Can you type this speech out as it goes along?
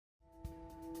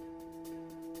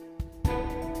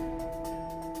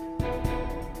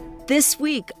This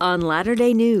week on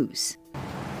Latter-day News.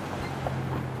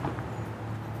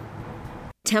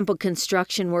 Temple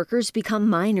construction workers become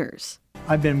miners.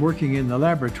 I've been working in the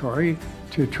laboratory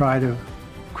to try to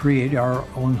create our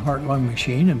own heart-lung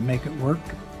machine and make it work.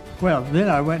 Well, then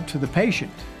I went to the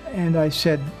patient and I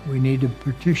said, we need to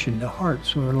partition the heart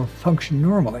so it'll function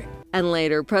normally. And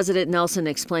later, President Nelson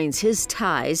explains his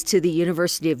ties to the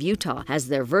University of Utah as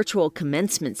their virtual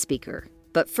commencement speaker.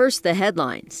 But first, the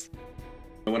headlines.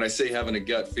 When I say having a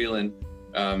gut feeling,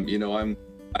 I'm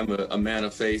a man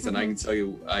of faith, and I can tell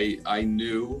you, I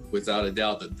knew without a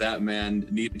doubt that man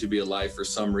needed to be alive for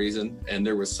some reason, and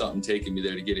there was something taking me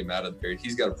there to get him out of there.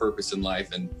 He's got a purpose in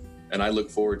life, and I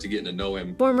look forward to getting to know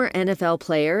him. Former NFL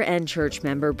player and church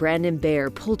member Brandon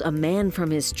Bear pulled a man from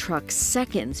his truck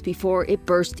seconds before it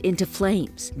burst into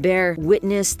flames. Bear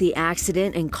witnessed the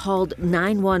accident and called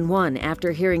 911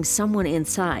 after hearing someone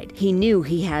inside. He knew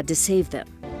he had to save them.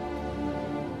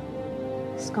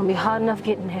 It's gonna be hard enough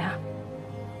getting there.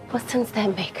 What sense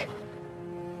that make?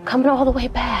 Coming all the way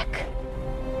back.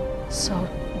 So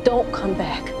don't come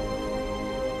back.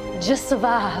 Just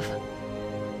survive.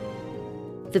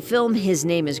 The film His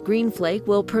Name is Greenflake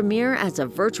will premiere as a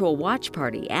virtual watch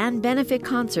party and benefit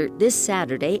concert this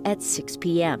Saturday at 6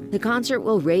 p.m. The concert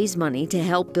will raise money to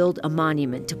help build a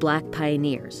monument to Black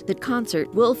pioneers. The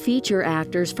concert will feature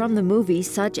actors from the movie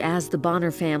such as the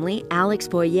Bonner family,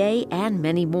 TedxBYU, and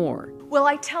many more. Well,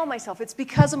 I tell myself it's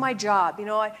because of my job.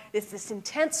 It's this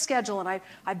intense schedule, and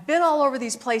I've been all over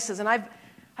these places, and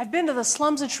I've been to the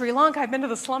slums in Sri Lanka, I've been to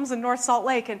the slums in North Salt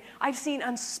Lake, and I've seen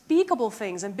unspeakable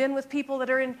things and been with people that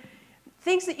are in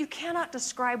things that you cannot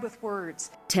describe with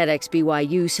words.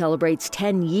 TedxBYU celebrates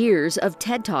 10 years of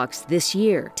TED Talks this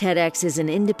year. TEDx is an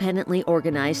independently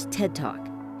organized TED Talk.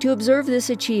 To observe this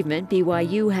achievement,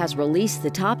 BYU has released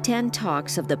the top 10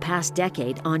 talks of the past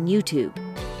decade on YouTube.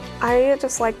 I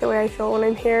just like the way I feel when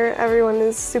I'm here. Everyone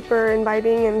is super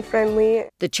inviting and friendly.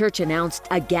 The church announced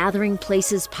a Gathering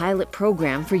Places pilot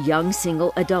program for young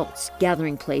single adults.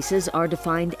 Gathering Places are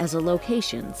defined as a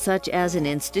location, such as an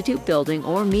institute building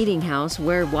or meeting house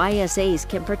where YSAs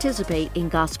can participate in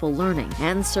gospel learning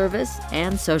and service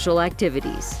and social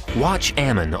activities. Watch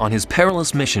Ammon on his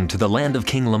perilous mission to the land of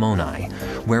King Lamoni,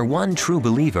 where one true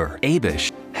believer,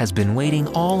 Abish, has been waiting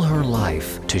all her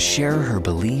life to share her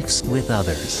beliefs with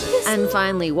others. And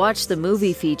finally, watch the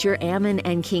movie feature Ammon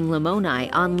and King Lamoni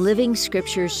on Living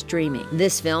Scriptures streaming.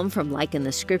 This film from Like in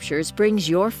the Scriptures brings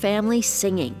your family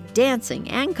singing, dancing,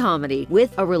 and comedy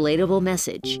with a relatable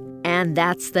message. And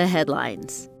that's the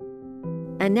headlines.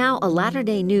 And now a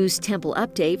Latter-day News temple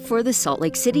update for the Salt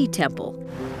Lake City Temple.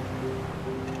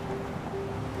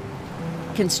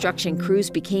 Construction crews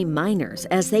became miners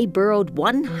as they burrowed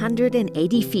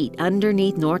 180 feet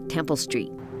underneath North Temple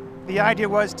Street. The idea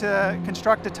was to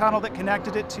construct a tunnel that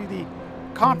connected it to the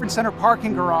conference center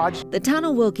parking garage. The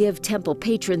tunnel will give temple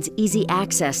patrons easy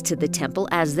access to the temple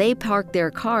as they park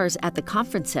their cars at the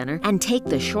conference center and take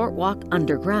the short walk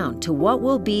underground to what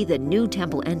will be the new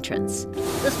temple entrance.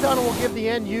 This tunnel will give the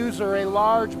end user a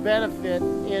large benefit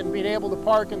in being able to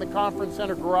park in the conference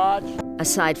center garage.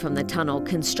 Aside from the tunnel,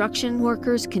 construction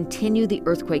workers continue the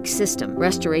earthquake system,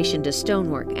 restoration to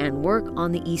stonework, and work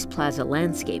on the East Plaza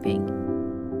landscaping.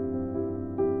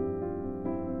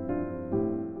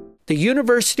 The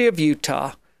University of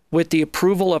Utah, with the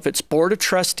approval of its Board of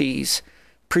Trustees,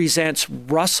 presents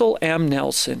Russell M.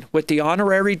 Nelson with the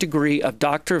honorary degree of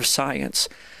Doctor of Science,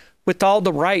 with all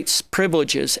the rights,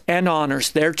 privileges, and honors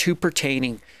thereto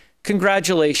pertaining.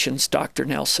 Congratulations, Dr.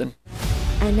 Nelson.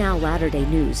 And now Latter-day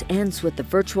News ends with the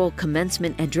virtual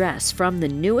commencement address from the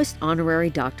newest honorary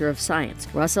Doctor of Science,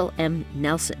 Russell M.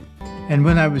 Nelson. And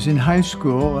when I was in high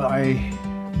school, I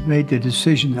made the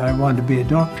decision that I wanted to be a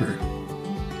doctor.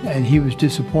 And he was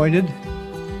disappointed,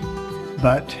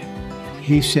 but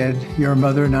he said, your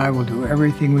mother and I will do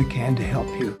everything we can to help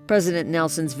you. President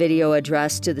Nelson's video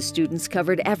address to the students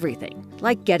covered everything,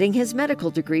 like getting his medical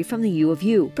degree from the U of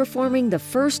U, performing the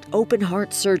first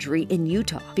open-heart surgery in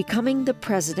Utah, becoming the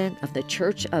president of the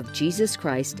Church of Jesus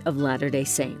Christ of Latter-day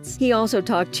Saints. He also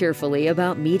talked cheerfully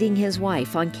about meeting his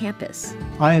wife on campus.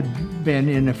 I had been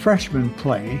in a freshman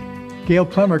play. Gail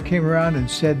Plummer came around and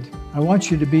said, I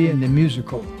want you to be in the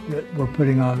musical that we're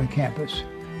putting on the campus.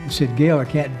 I said, Gail, I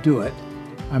can't do it.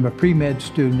 I'm a pre-med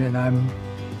student and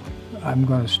I'm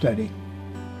going to study.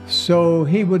 So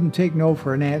he wouldn't take no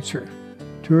for an answer.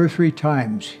 2 or 3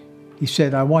 times he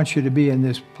said, I want you to be in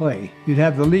this play. You'd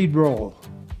have the lead role.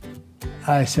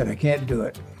 I said, I can't do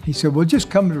it. He said, well, just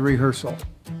come to rehearsal.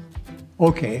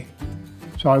 Okay.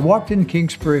 So I walked in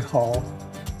Kingsbury Hall.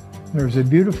 There was a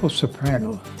beautiful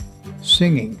soprano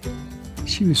singing.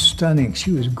 She was stunning.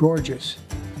 She was gorgeous.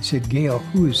 I said, Gail,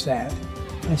 who is that?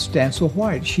 That's Denzil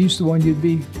White. She's the one you'd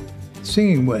be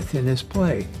singing with in this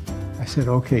play. I said,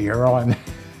 okay, you're on.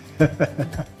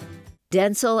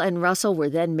 Denzil and Russell were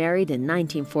then married in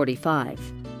 1945.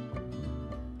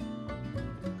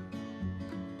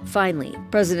 Finally,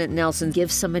 President Nelson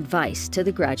gives some advice to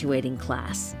the graduating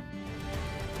class.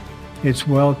 It's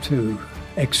well to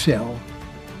excel.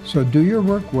 So do your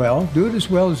work well, do it as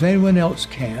well as anyone else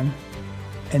can,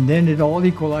 and then it all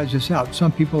equalizes out.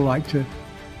 Some people like to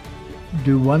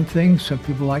do one thing, some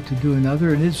people like to do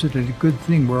another, and isn't it a good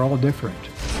thing we're all different?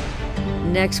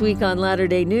 Next week on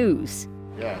Latter-day News.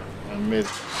 Yeah,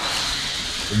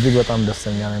 እጅግ በጣም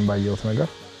ደስተኛ ነኝ ባየሁት ነገር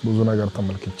ብዙ ነገር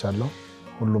ተመልክቻለሁ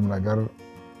ሁሉም ነገር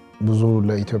ብዙ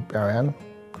ለኢትዮጵያውያን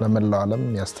ለመላው ዓለም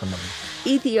ያስተምራል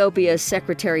Ethiopia's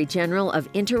Secretary General of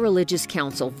Interreligious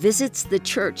Council visits the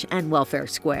church and welfare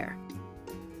square.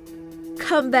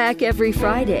 Come back every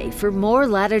Friday for more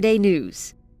Latter-day News.